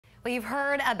Well, you've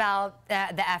heard about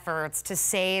the efforts to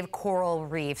save coral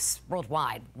reefs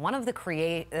worldwide. One of the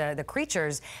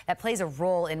creatures that plays a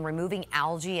role in removing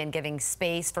algae and giving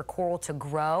space for coral to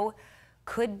grow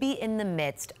could be in the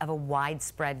midst of a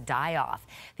widespread die-off.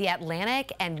 The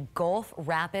Atlantic and Gulf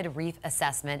Rapid Reef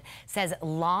Assessment says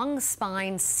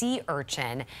long-spine sea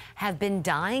urchin have been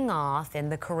dying off in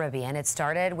the Caribbean. It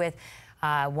started with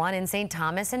one in St.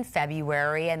 Thomas in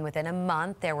February, and within a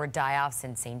month there were die-offs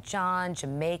in St. John,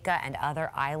 Jamaica, and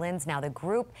other islands. Now the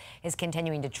group is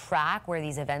continuing to track where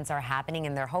these events are happening,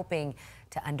 and they're hoping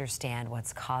to understand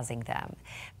what's causing them.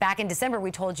 Back in December,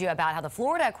 we told you about how the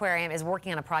Florida Aquarium is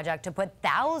working on a project to put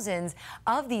thousands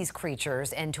of these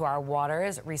creatures into our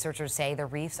waters. Researchers say the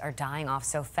reefs are dying off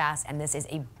so fast, and this is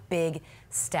a big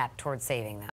step towards saving them.